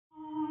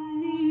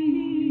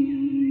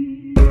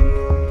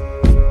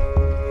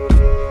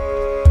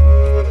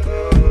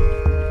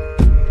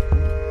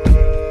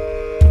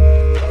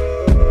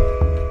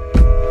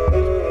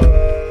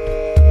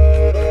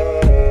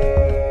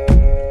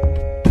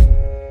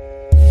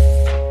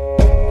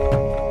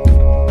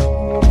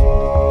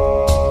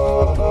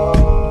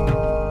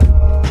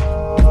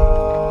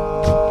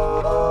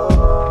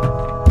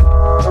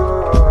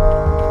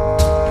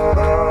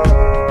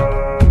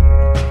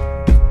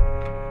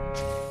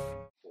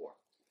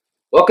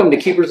Welcome to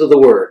Keepers of the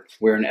Word.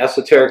 We're an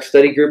esoteric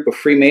study group of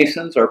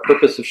Freemasons. Our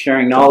purpose is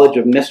sharing knowledge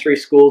of mystery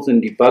schools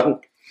and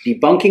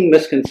debunking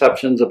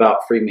misconceptions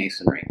about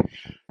Freemasonry.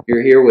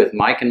 You're here with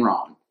Mike and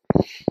Ron.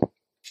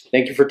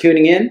 Thank you for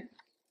tuning in.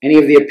 Any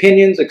of the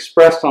opinions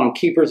expressed on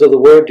Keepers of the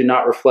Word do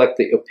not reflect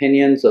the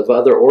opinions of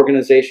other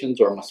organizations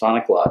or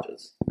Masonic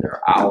lodges.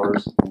 They're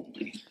ours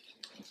only.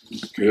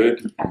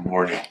 Good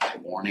morning.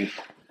 Good morning.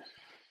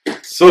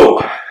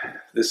 So,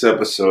 this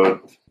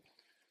episode,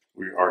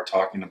 we are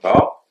talking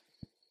about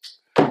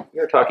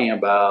We're talking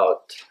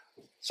about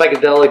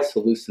psychedelics,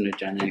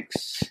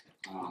 hallucinogenics,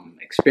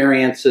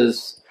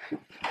 experiences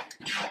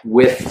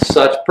with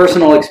such,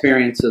 personal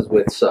experiences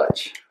with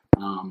such.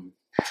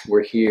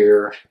 We're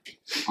here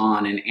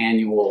on an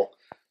annual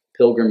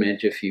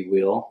pilgrimage, if you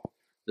will.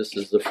 This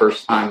is the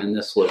first time in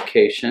this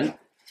location.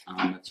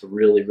 It's a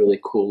really, really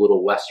cool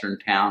little western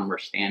town. We're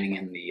standing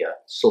in the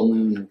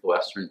saloon of the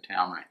western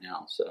town right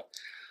now. So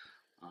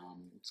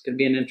it's going to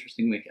be an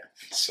interesting weekend.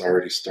 It's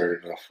already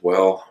started off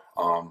well.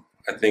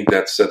 I think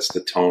that sets the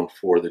tone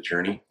for the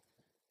journey.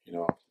 You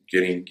know,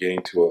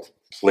 getting to a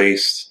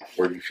place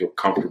where you feel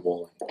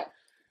comfortable. And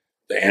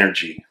the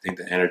energy. I think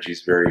the energy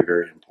is very,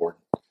 very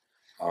important.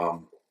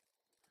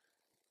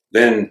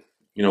 Then,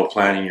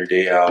 planning your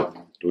day out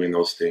and doing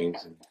those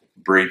things and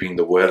braving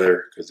the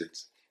weather because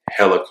it's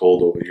hella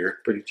cold over here.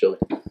 Pretty chilly.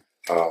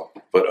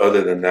 But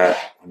other than that,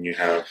 when you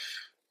have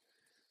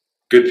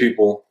good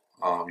people,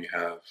 you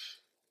have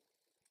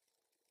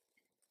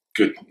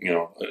good,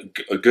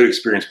 a good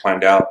experience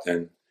planned out,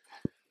 then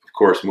of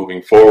course,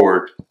 moving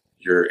forward,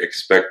 you're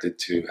expected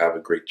to have a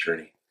great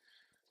journey.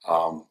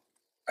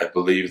 I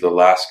believe the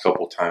last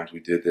couple times we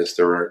did this,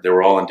 they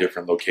were all in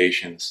different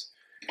locations,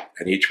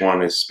 and each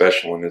one is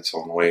special in its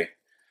own way.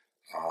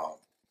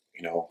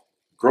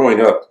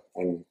 Growing up,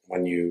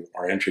 when you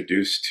are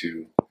introduced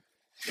to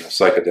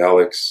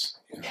psychedelics,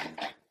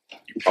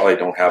 you probably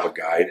don't have a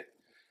guide,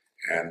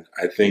 and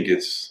I think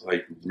it's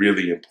like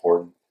really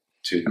important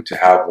to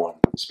have one,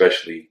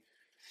 especially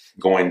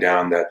going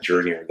down that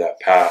journey or that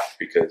path,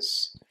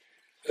 because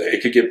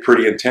it could get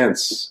pretty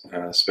intense,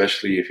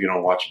 especially if you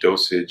don't watch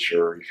dosage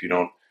or if you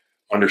don't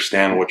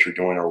understand what you're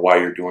doing or why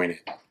you're doing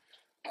it.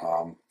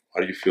 How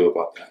do you feel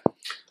about that?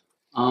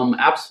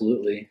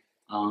 Absolutely.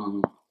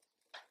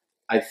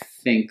 I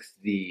think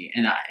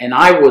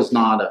I was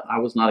not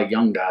a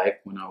young guy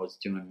when I was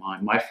doing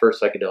mine. My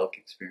first psychedelic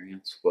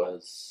experience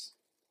was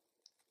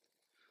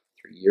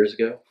 4 years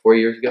ago.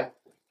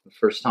 The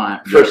first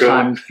time,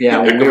 yeah.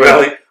 When we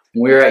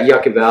were at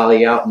Yucca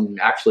Valley, out and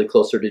actually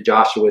closer to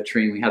Joshua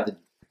Tree, and we had the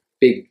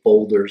big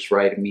boulders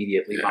right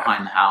immediately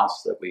behind the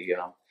house that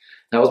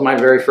that was my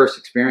very first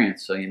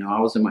experience. So, I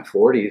was in my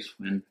 40s,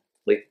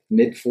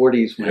 mid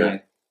 40s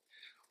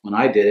when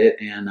I did it,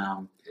 and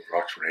the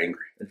rocks were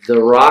angry.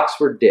 The rocks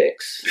were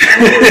dicks.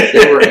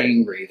 They were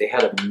angry. They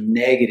had a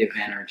negative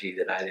energy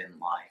that I didn't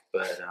like.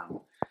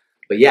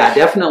 But yeah,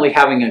 definitely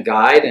having a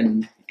guide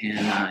and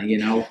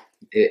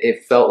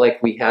it felt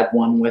like we had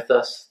one with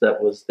us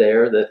that was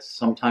there that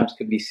sometimes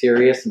could be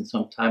serious and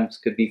sometimes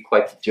could be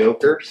quite the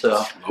joker.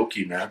 So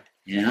Loki, man.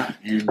 Yeah,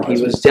 and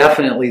he was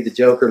definitely the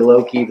Joker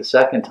Loki the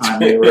second time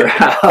we were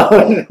out.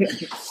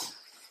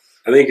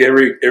 I think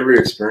every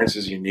experience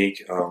is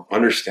unique.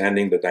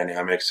 Understanding the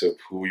dynamics of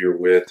who you're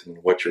with and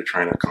what you're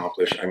trying to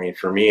accomplish. I mean,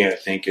 for me, I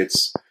think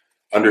it's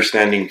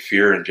understanding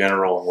fear in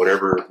general, and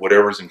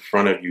whatever's in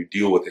front of you,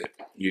 deal with it.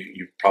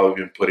 You've probably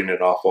been putting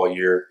it off all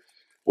year,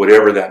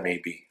 whatever that may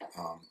be.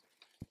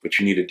 But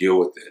you need to deal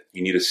with it.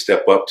 You need to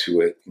step up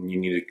to it, and you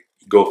need to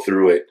go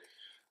through it,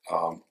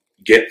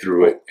 get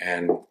through it,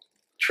 and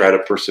try to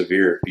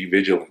persevere. Be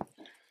vigilant.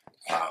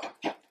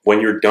 When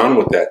you're done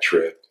with that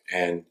trip,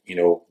 and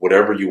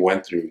whatever you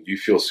went through, you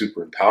feel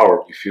super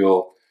empowered. You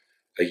feel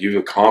like you've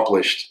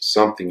accomplished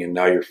something, and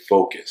now you're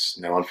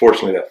focused. Now,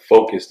 unfortunately, that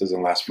focus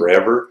doesn't last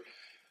forever,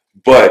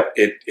 but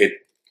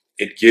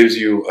it gives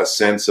you a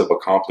sense of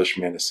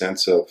accomplishment, a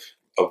sense of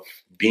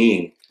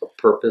being, a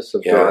purpose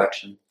of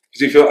direction.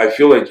 Because I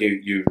feel like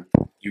you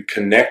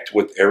connect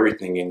with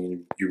everything,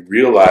 and you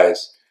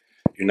realize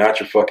you're not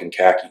your fucking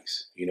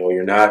khakis.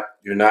 You're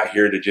not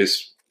here to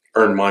just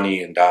earn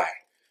money and die.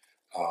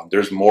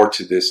 There's more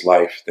to this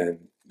life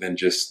than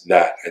just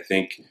that. I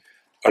think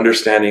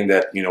understanding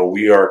that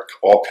we are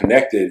all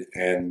connected,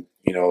 and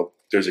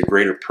there's a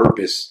greater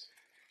purpose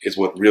is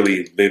what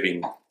really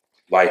living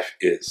life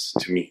is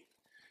to me.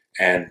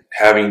 And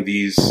having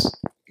these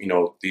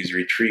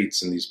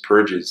retreats and these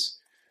purges,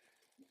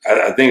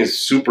 I think is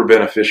super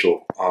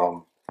beneficial,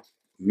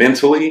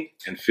 mentally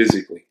and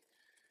physically.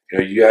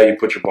 You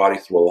put your body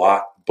through a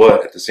lot,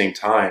 but at the same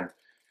time,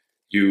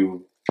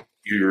 you're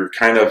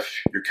kind of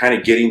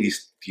getting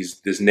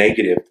this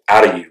negative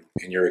out of you,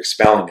 and you're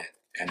expelling it,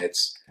 and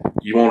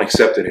you won't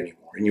accept it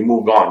anymore, and you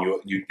move on.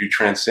 You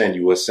transcend,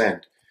 you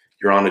ascend.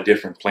 You're on a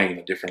different plane,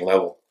 a different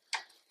level.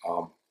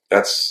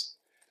 That's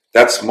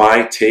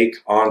my take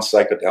on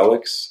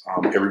psychedelics.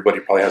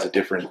 Everybody probably has a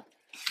different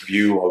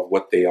view of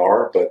what they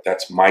are, but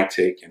that's my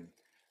take, and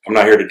I'm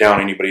not here to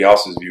down anybody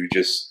else's view.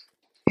 Just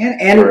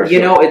And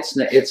you know,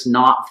 it's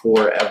not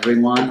for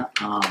everyone.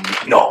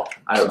 No.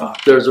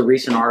 There's a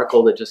recent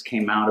article that just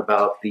came out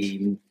about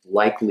the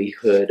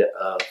likelihood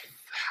of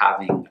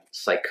having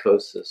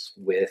psychosis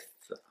with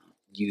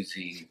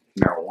using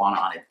marijuana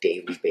on a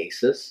daily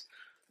basis.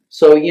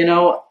 So, you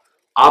know,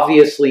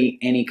 obviously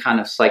any kind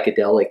of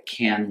psychedelic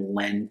can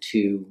lend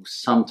to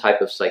some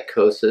type of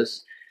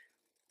psychosis.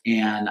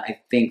 And I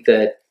think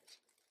that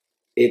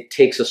it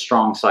takes a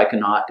strong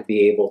psychonaut to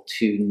be able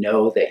to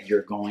know that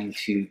you're going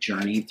to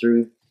journey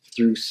through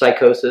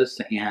psychosis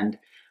and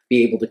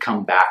be able to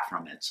come back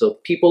from it. So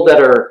people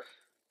that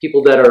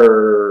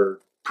are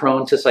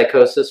prone to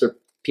psychosis, or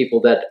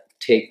people that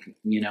take,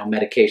 you know,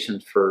 medication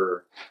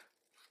for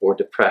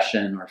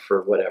depression or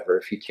for whatever,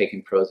 if you're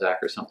taking Prozac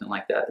or something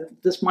like that,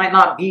 this might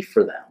not be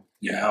for them.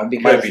 Yeah, you know,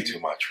 it might be too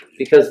much for you.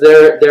 Because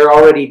they're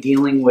already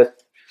dealing with,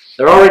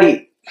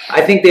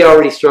 I think they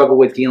already struggle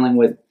with dealing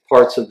with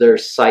parts of their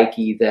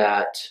psyche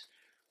that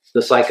the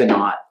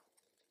psychonaut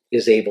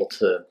is able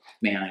to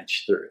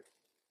manage through.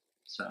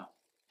 So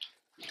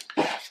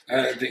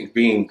I think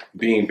being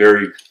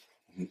very,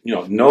 you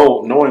know,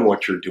 knowing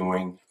what you're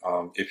doing,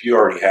 if you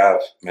already have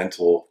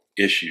mental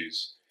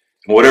issues,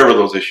 and whatever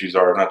those issues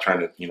are, I'm not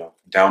trying to, you know,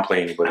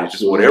 downplay anybody, Absolutely.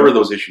 Just whatever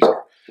those issues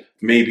are,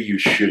 maybe you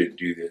shouldn't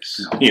do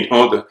this. No. You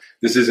know,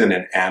 this isn't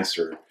an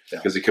answer,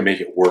 because it can make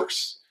it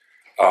worse.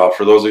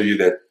 For those of you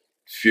that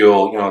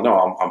feel, you know,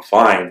 no, I'm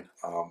fine,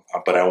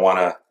 but I want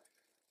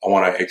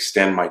to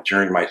extend my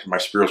journey, my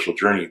spiritual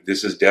journey.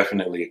 This is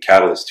definitely a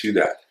catalyst to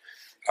that.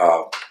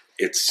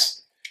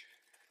 It's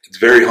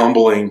very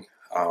humbling.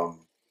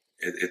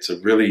 It's a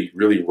really,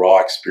 really raw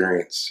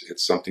experience.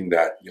 It's something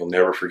that you'll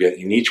never forget.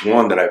 And each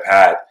one that I've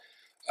had,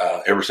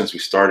 ever since we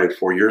started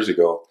 4 years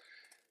ago,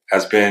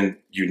 has been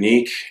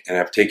unique, and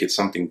I've taken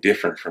something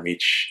different from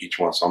each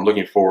one. So I'm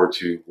looking forward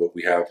to what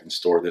we have in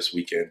store this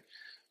weekend.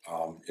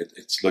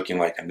 It's looking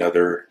like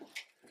another.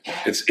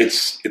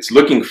 It's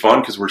looking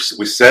fun, because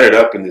we set it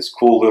up in this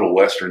cool little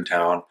western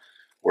town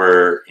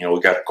where, you know,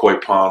 we got koi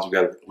ponds,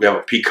 we have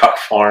a peacock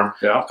farm.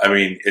 Yeah. I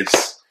mean,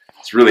 it's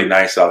really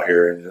nice out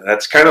here, and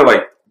that's kind of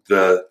like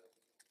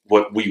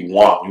what we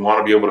want. We want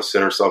to be able to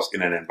set ourselves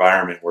in an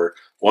environment where,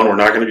 one, we're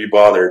not going to be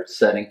bothered,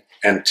 setting,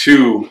 and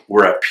two,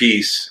 we're at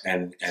peace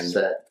and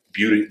set.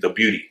 beauty,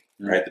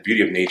 right? The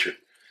beauty of nature,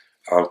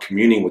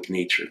 communing with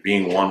nature,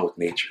 being one with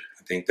nature.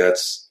 I think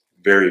that's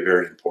very,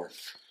 very important.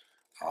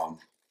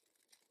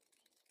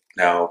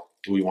 Now,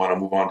 do we want to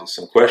move on to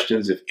some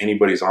questions if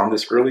anybody's on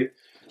this early?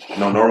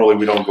 No, normally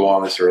we don't go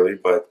on this early,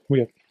 but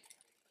we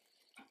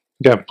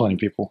got plenty of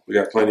people. We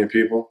got plenty of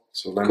people.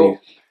 So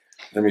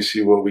let me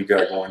see what we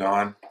got going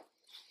on,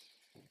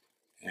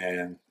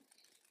 and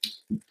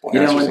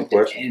we'll answer some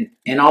questions.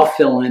 And I'll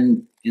fill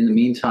in the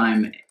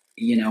meantime.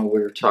 You know, we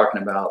were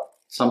talking about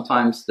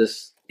sometimes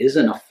this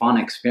isn't a fun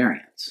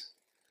experience.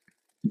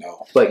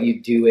 No. But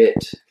you do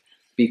it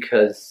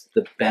because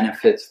the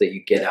benefits that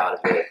you get out of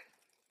it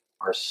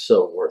are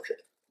so worth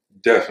it.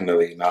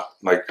 Definitely not.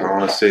 Like, I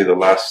want to say the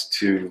last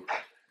two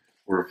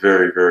were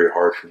very, very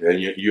hard for me.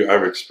 And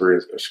I've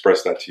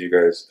expressed that to you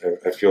guys.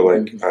 I feel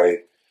like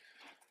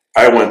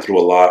I went through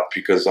a lot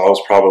because I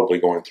was probably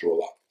going through a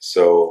lot.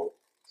 So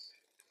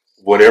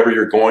whatever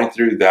you're going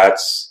through,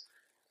 that's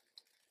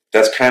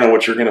kind of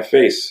what you're going to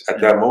face at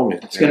that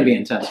moment. It's going to be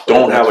intense.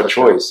 Don't have a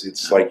choice.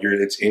 It's like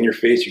it's in your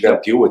face. You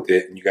got to deal with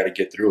it, and you got to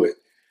get through it,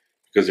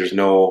 because there's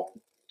no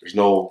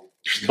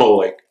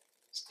like,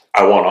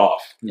 I want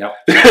off. Yep.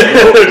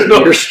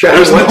 You're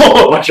strapped.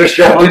 Once you're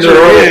strapped into the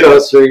roller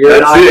coaster,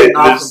 you're not getting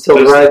off until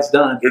the ride's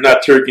done. They're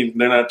not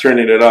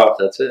turning it off.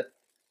 That's it.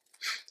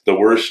 The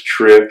worse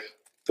trip,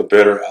 the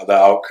better the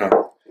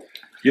outcome.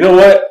 You know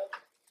what?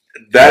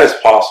 That is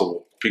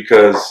possible,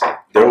 because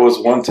there was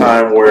one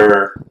time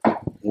where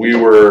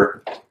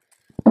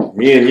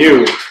me and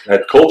you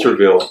at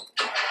Coulterville,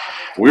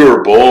 we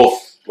were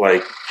both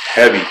like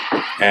heavy,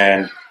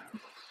 and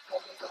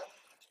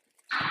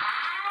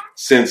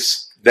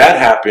since that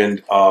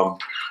happened, I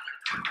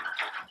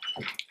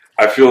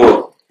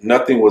feel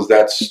nothing was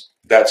that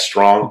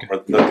strong,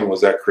 or nothing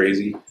was that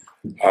crazy,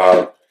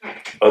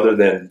 other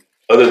than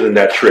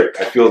that trip.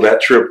 I feel that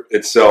trip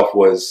itself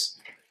was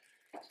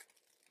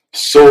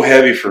so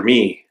heavy for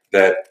me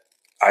that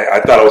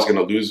I thought I was going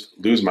to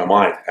lose my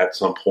mind at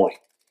some point,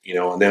 you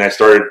know. And then I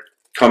started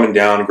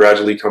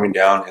gradually coming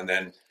down, and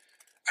then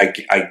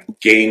I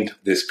gained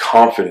this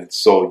confidence.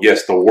 So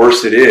yes, the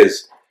worse it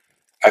is,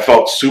 I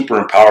felt super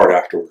empowered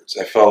afterwards.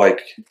 I felt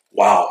like,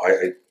 wow,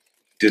 I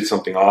did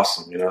something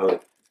awesome, you know.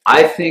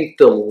 I think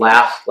the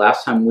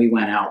last time we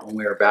went out, when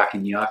we were back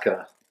in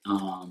Yucca,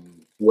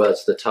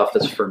 was the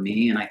toughest for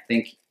me. And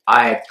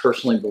I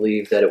personally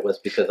believe that it was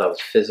because I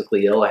was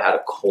physically ill. I had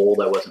a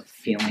cold. I wasn't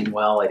feeling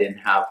well. I didn't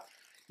have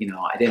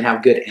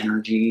good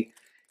energy.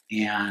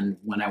 And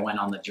when I went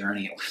on the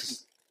journey, it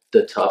was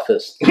the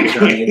toughest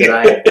journey that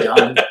I had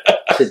done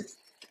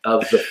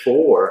of the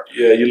four.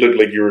 Yeah, you looked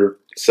like you were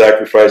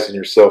sacrificing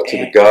yourself to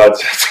the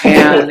gods.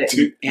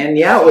 And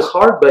yeah, it was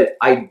hard, but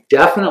I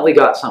definitely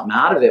got something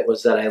out of it.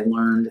 Was that I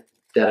learned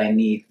that I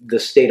need the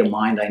state of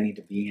mind I need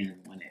to be in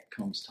when it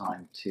comes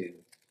time to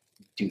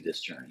do this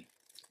journey.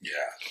 Yeah,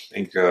 I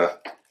think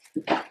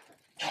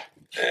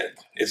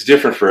it's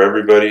different for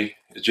everybody.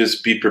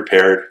 Just be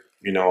prepared.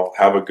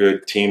 Have a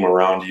good team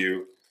around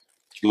you.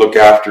 Look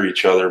after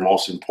each other.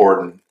 Most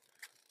important,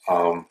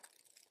 and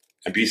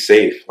be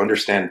safe.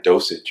 Understand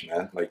dosage,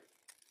 man. Like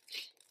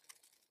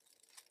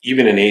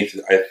even an eighth,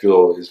 I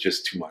feel is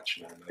just too much,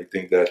 man. I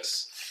think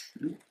that's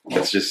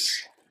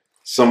just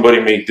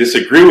somebody may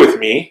disagree with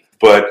me,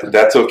 but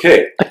that's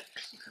okay.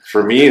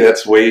 For me,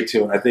 that's way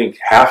too. I think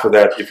half of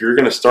that, if you're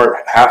going to start,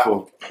 half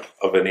of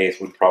an eighth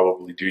would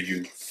probably do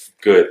you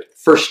good.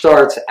 For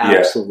starts,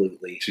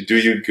 absolutely. Yeah, to do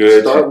you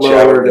good, start to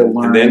lower to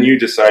learn, and then you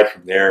decide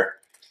from there.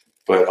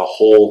 But a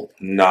whole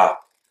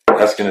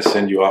that's going to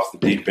send you off the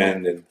deep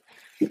end, and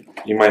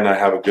you might not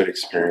have a good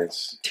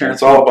experience.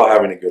 It's all about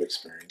having a good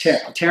experience.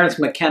 Terrence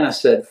McKenna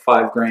said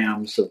 5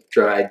 grams of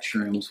dried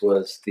shrooms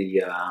was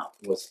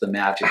the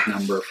magic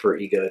number for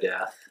ego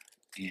death,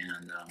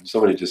 and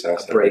somebody just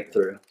asked a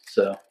breakthrough.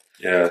 So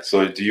yeah.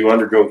 So do you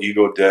undergo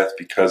ego death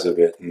because of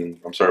it? And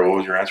I'm sorry, what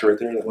was your answer right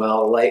there?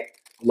 Well,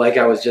 like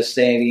I was just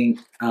saying,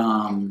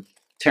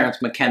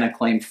 Terrence McKenna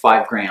claimed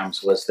 5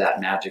 grams was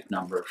that magic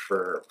number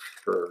for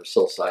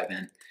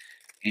psilocybin.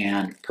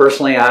 And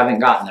personally, I haven't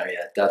gotten there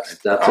yet. That's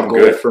a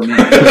goal for me.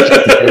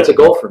 It's a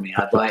goal for me.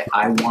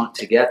 I want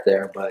to get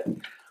there, but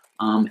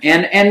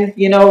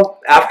and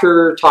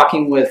after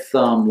talking with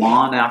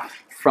Lon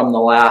from the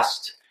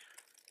last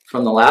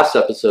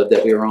episode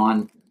that we were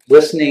on,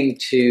 listening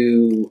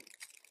to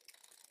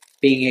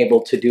being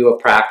able to do a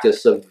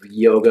practice of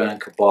yoga and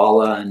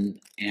Kabbalah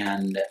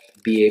and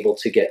be able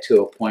to get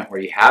to a point where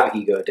you have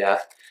ego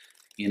death,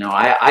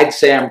 I'd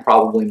say I'm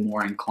probably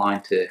more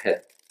inclined to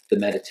head the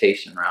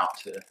meditation route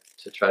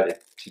to try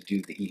to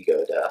do the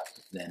ego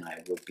death than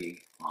I would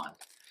be on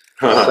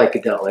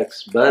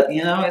psychedelics. But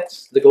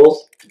it's the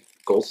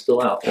goal's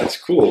still out there. That's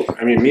cool.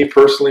 I mean, me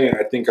personally,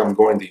 I think I'm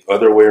going the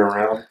other way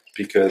around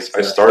because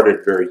I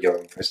started very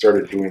young. I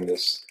started doing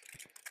this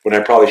when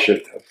I probably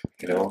shouldn't have,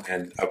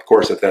 and of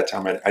course at that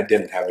time I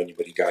didn't have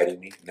anybody guiding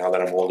me. Now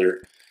that I'm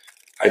older,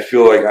 I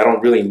feel like I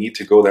don't really need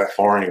to go that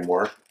far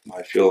anymore.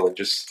 I feel like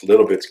just a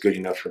little bit's good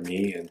enough for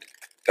me, and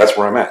that's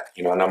where I'm at,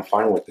 and I'm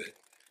fine with it.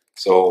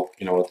 So,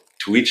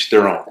 to each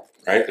their own,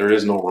 right? There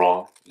is no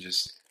wrong.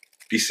 Just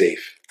be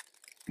safe.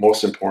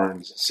 Most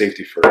important,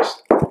 safety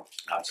first.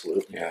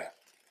 Absolutely. Yeah.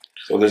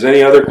 So if there's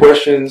any other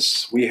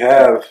questions we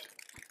have,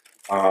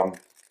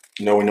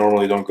 we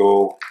normally don't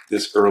go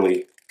this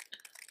early.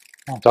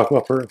 I'll talk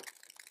about Peru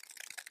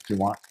if you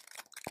want.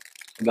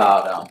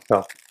 About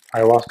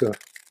ayahuasca.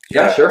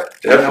 Yeah, sure.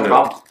 Definitely.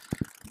 No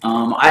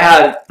problem.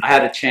 I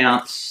had a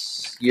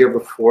chance year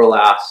before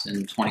last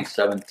in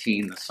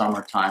 2017, the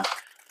summertime.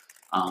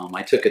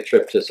 I took a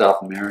trip to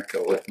South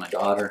America with my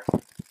daughter,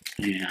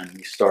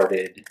 and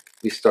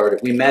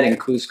we met in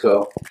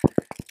Cusco,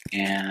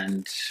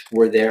 and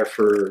we're there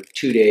for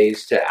 2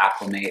 days to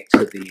acclimate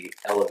to the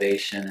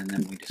elevation, and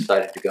then we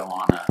decided to go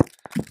on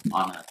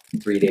a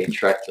 3-day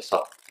trek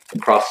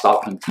across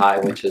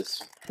Salcantay, which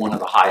is one of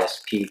the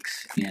highest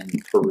peaks in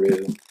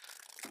Peru,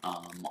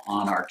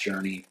 on our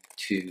journey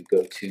to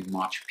go to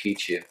Machu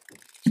Picchu.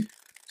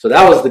 So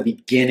that was the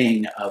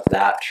beginning of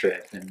that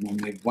trip, and when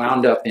we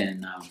wound up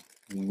in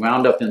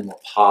La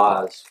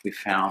Paz, we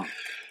found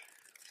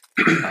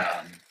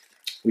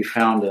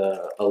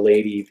a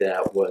lady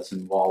that was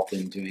involved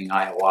in doing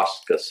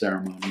ayahuasca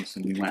ceremonies,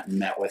 and we went and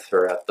met with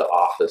her at the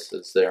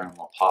offices there in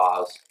La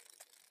Paz,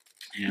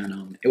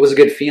 and it was a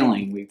good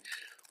feeling. We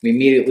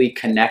immediately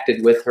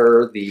connected with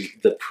her.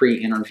 The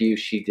pre-interview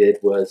she did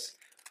was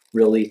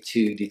really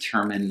to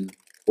determine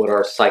what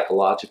our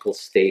psychological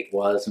state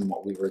was and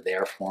what we were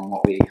there for and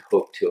what we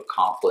hoped to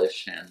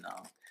accomplish, and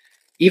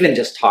even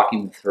just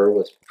talking with her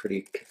was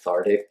pretty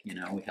cathartic.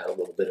 We had a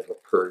little bit of a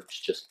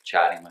purge just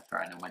chatting with her.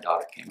 I know my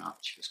daughter came out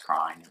and she was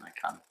crying, and I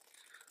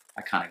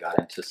kind of got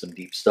into some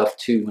deep stuff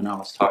too when I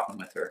was talking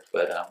with her.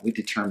 But we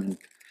determined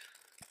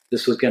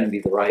this was going to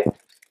be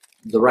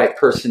the right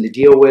person to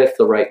deal with,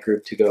 the right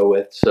group to go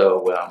with.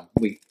 So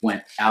we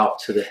went out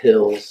to the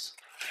hills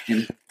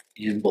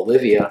in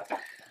Bolivia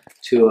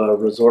to a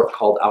resort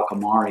called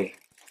Alcamari,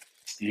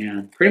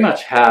 and pretty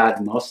much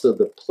had most of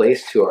the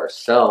place to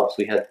ourselves.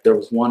 There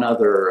was one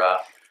other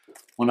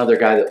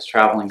guy that was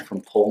traveling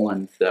from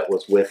Poland that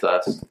was with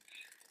us,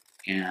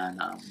 and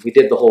we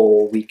did the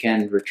whole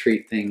weekend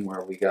retreat thing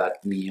where we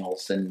got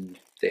meals, and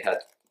they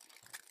had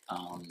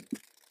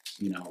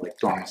like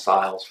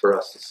domiciles for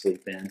us to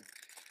sleep in.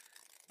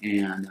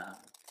 And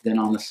then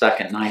on the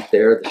second night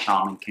there, the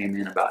shaman came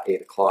in about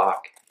 8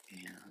 o'clock,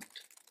 and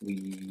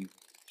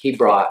he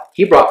brought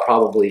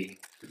probably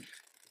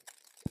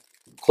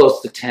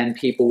close to 10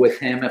 people with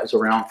him. It was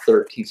around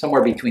 13,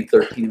 somewhere between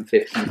 13 and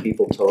 15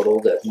 people total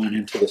that went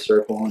into the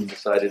circle and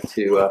decided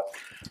to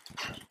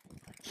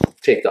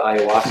take the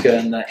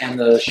ayahuasca. And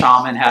the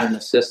shaman had an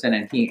assistant,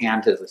 and he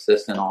and his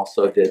assistant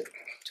also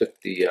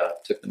took the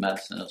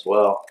medicine as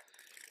well.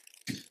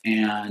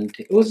 And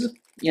it was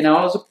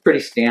a pretty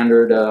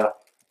standard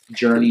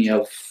journey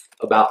of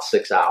about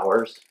 6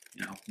 hours,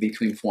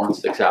 between 4 and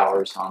 6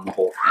 hours on the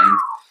whole thing.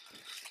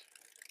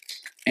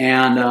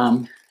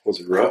 And Was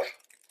it rough?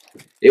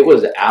 it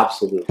was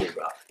absolutely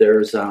rough. There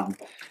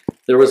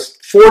was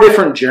 4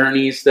 different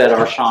journeys that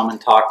our shaman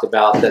talked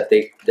about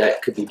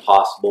that could be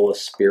possible: a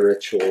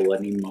spiritual,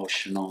 an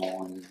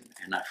emotional,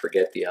 and I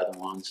forget the other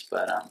ones.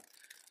 But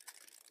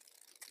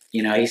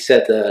he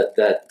said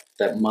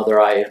that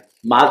Madre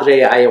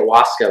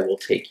Ayahuasca will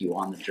take you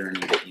on the journey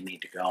that you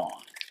need to go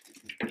on,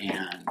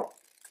 and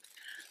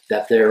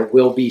that there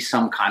will be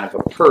some kind of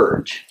a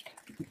purge.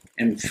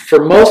 And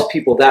for most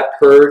people, that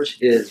purge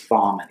is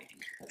vomiting.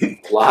 A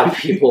lot of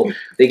people,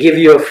 they give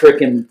you a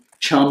freaking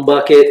chum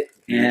bucket,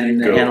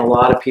 and a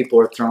lot of people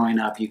are throwing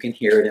up. You can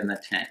hear it in the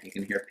tent. You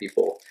can hear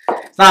people.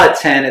 It's not a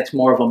tent. It's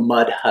more of a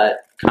mud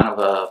hut, kind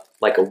of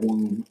like a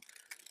womb,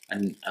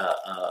 an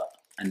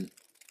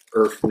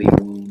earthly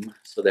womb,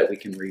 so that we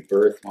can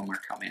rebirth when we're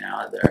coming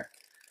out of there.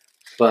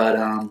 But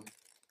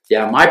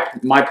yeah,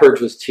 my purge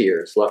was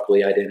tears.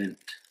 Luckily, I didn't.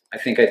 I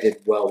think I did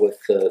well with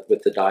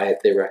the diet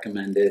they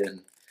recommended,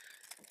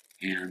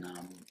 and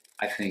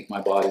I think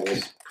my body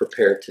was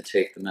prepared to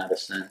take the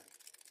medicine.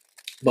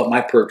 But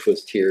my purge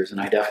was tears, and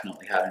I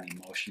definitely had an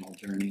emotional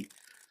journey.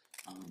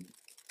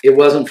 It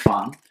wasn't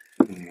fun.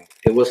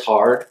 It was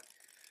hard.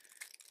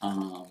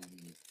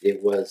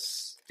 It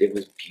was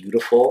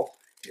beautiful.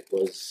 It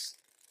was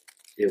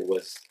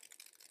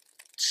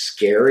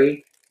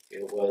scary.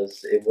 It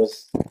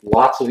was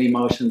lots of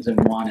emotions in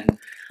one. And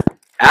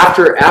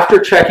after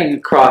trekking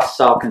across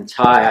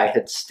Salcantay, I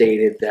had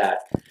stated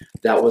that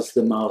was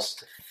the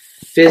most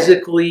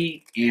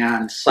physically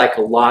and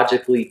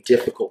psychologically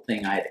difficult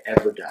thing I had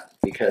ever done,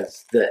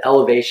 because the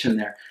elevation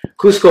there,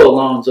 Cusco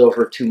alone's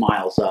over 2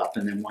 miles up,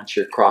 and then once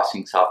you're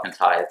crossing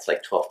Salcantay, it's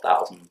like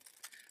 12,000,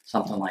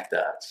 something like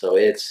that. So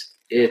it's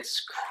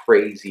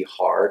crazy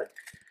hard.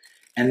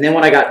 And then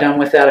when I got done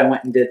with that, I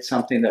went and did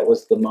something that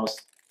was the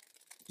most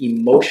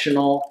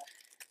emotional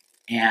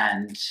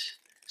and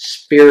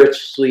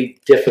spiritually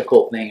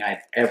difficult thing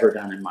I'd ever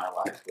done in my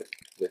life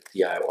with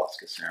the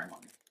ayahuasca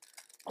ceremony.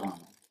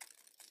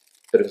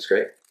 But it was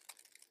great. It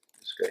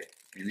was great.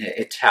 And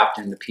it tapped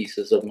into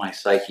pieces of my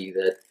psyche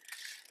that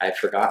I'd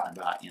forgotten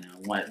about.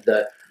 When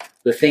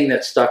the thing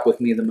that stuck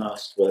with me the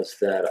most was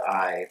that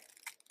I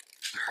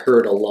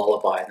heard a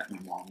lullaby that my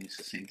mom used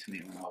to sing to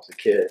me when I was a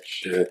kid.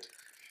 Shit.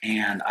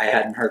 And I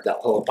hadn't heard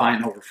that lullaby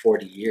in over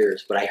 40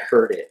 years, but I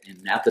heard it.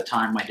 And at the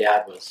time, my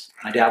dad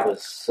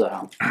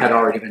had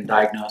already been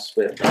diagnosed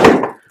with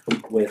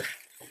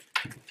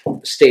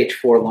stage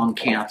 4 lung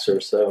cancer.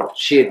 So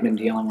she had been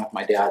dealing with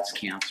my dad's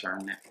cancer,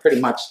 and it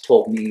pretty much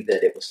told me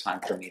that it was time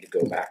for me to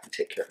go back and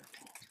take care of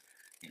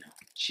him.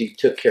 She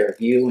took care of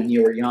you when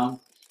you were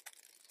young.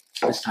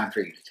 It's time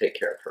for you to take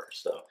care of her.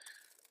 So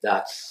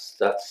that's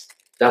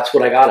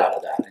what I got out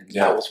of that, and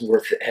that was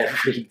worth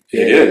every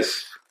day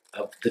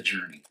of the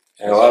journey.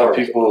 And a lot of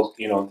people,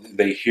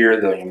 they hear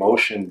the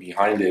emotion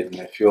behind it,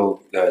 and I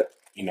feel that,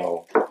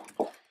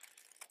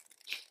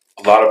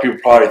 a lot of people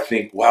probably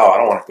think, wow, I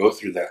don't want to go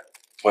through that.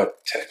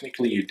 But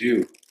technically you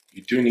do.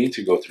 You do need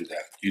to go through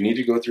that. You need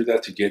to go through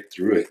that to get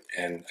through it.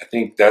 And I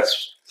think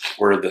that's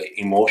where the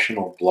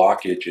emotional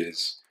blockage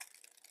is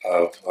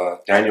of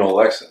Daniel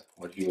Alexa,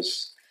 what he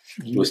was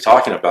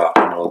talking about.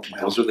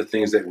 Those are the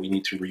things that we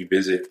need to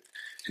revisit.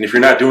 And if you're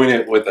not doing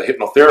it with a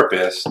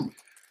hypnotherapist,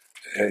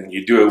 and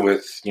you do it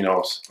with,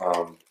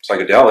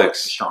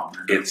 psychedelics,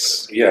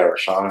 or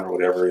shaman or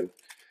whatever,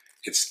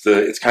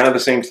 it's kind of the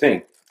same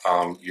thing.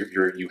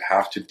 You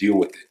have to deal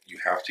with it. You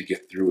have to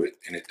get through it,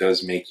 and it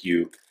does make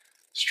you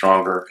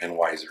stronger and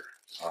wiser,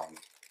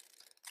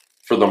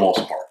 for the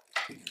most part.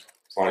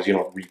 As long as you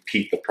don't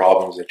repeat the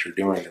problems that you're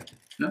doing,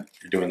 you're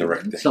doing the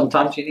right thing.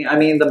 Sometimes you need. I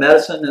mean, the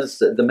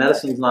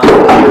medicine's not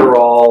a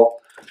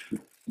cure-all,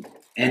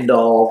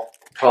 end-all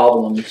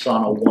problems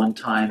on a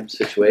one-time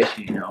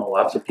situation.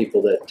 Lots of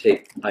people that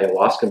take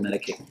ayahuasca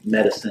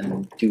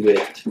medicine do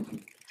it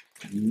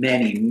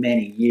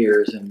many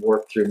years and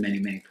work through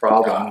many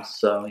problems.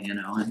 So and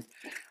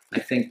I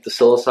think the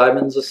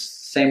psilocybin's the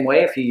same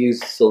way. If you use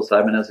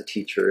psilocybin as a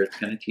teacher, it's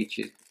going to teach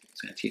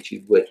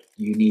you what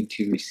you need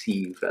to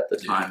receive at the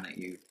time that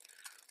you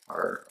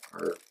are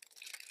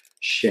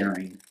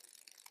sharing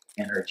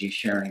energy,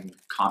 sharing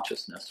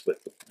consciousness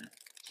with the plant.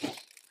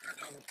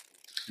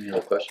 Any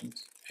other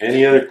questions?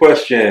 Any other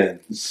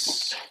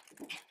questions?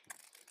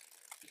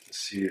 Let's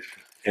see if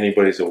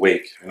anybody's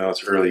awake. I know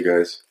it's early,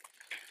 guys.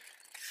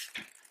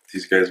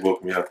 These guys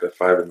woke me up at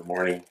 5 a.m.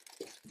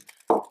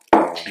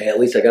 Hey, at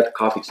least I got the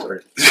coffee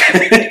started.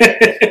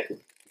 It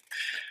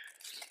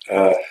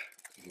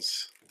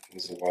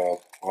was a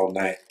wild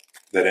night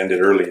that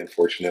ended early,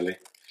 unfortunately.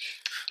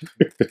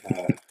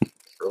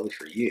 Early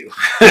for you.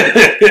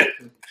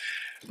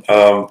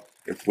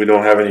 If we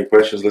don't have any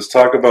questions, let's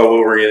talk about what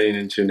we're getting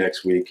into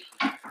next week.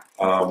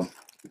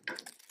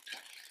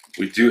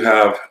 We do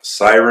have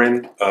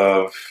Siren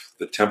of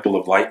the Temple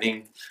of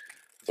Lightning,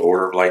 the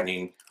Order of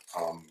Lightning.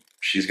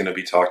 She's going to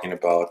be talking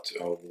about,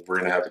 we're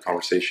going to have the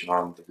conversation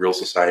on the Real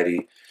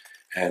Society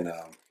and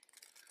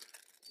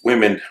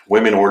women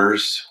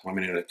orders,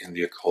 women in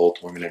the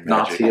occult, women in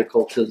magic.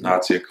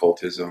 Nazi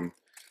occultism.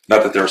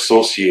 not that they're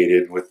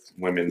associated with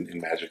women in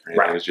magic or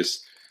anything. Right. It's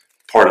just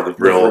part of the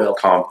real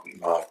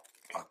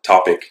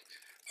topic.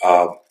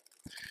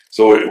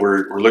 So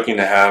we're looking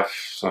to have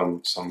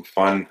some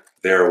fun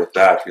there with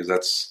that,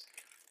 because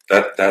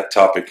that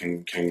topic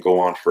can go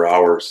on for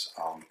hours.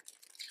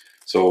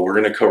 So we're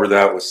going to cover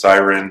that with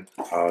Siren.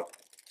 I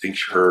think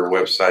her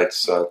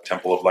website's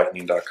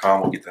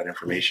templeoflightning.com. We'll get that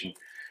information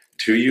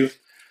to you.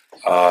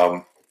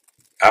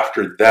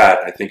 After that,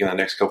 I think in the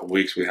next couple of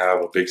weeks we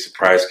have a big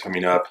surprise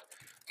coming up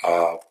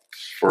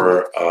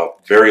for a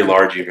very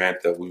large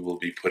event that we will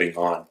be putting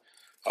on,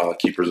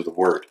 Keepers of the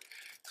Word.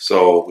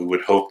 So we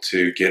would hope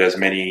to get as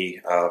many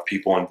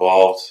people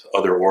involved,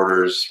 other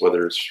orders,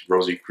 whether it's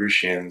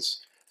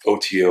Rosicrucians,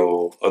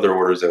 OTO, other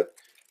orders that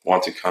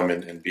want to come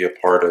and be a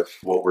part of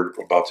what we're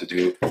about to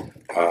do.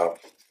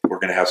 We're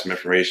going to have some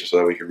information so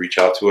that we can reach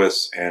out to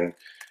us and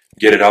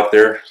get it out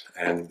there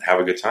and have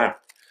a good time.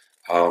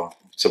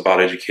 It's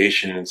about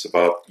education, and it's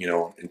about,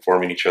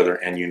 informing each other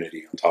and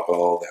unity on top of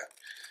all of that.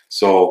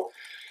 So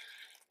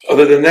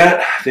other than that,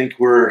 I think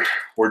we're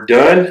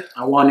done.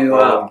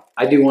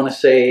 I do want to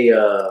say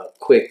a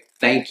quick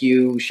thank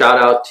you,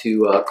 shout out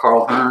to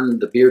Carl Hearn,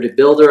 the Bearded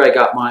Builder. I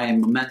got my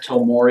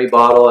Memento Mori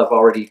bottle. I've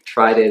already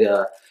tried it.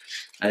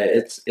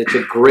 It's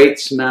a great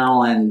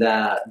smell, and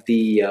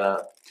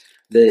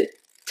the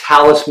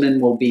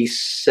talisman will be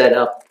set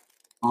up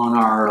on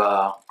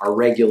our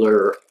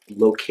regular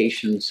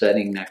location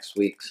setting next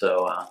week.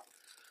 So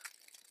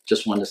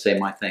just wanted to say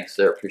my thanks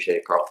there. Appreciate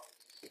it, Carl.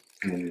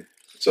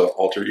 So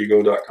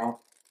alterego.com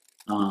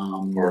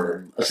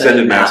or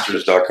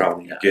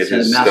ascendedmasters.com. Yeah, get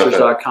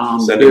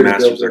ascendedmasters.com,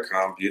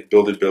 ascendedmasters.com,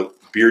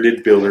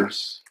 Bearded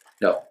Builders.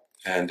 No.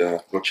 And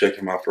go check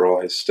him out for all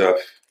his stuff.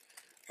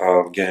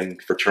 Again,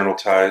 Fraternal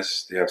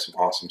Ties, they have some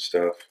awesome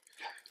stuff.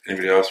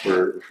 Anybody else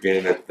we're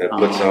forgetting that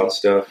puts out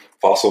stuff?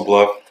 Fossil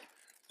Bluff,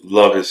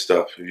 love his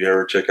stuff. If you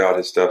ever check out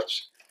his stuff,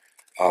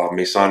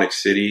 Masonic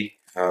City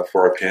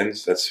for our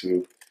pins, that's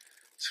who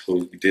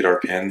did our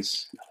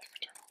pins.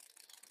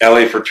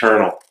 LA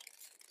Fraternal,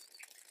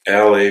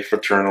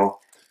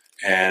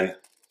 and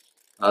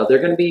are they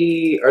going to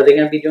be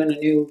doing a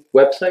new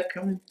website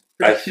coming?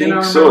 I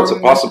think so. It's a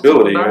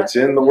possibility. It's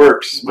in the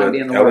works. But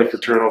LA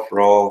Fraternal for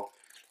all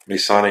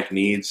Masonic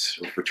needs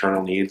or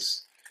fraternal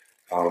needs,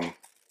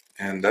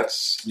 and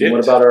that's it.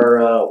 What about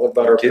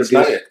our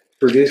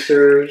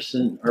producers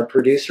and our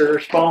producer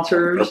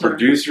sponsors? Our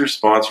producer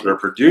sponsors. Our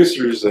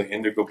producers,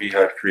 Indigo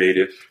Beehive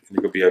Creative,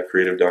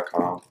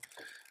 IndigoBeehiveCreative.com.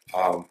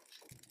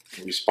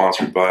 We're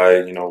sponsored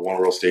by, One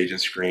World Stage and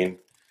Screen,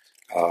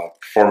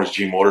 Performance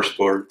G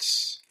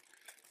Motorsports.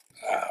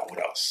 What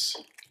else?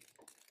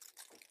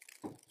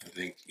 I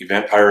think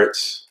Event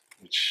Pirates,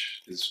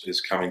 which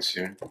is coming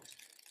soon.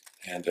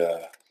 And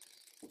that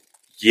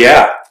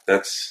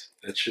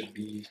should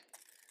be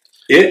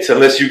it.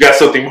 Unless you got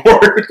something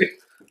more.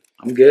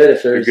 I'm good.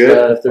 If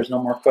there's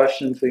no more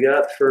questions we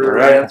got for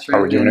answering.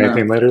 Are we doing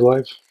anything later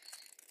live?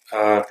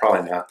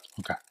 Probably not.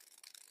 Okay.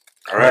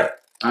 All right.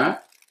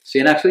 See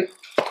you next week.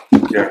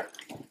 Yeah.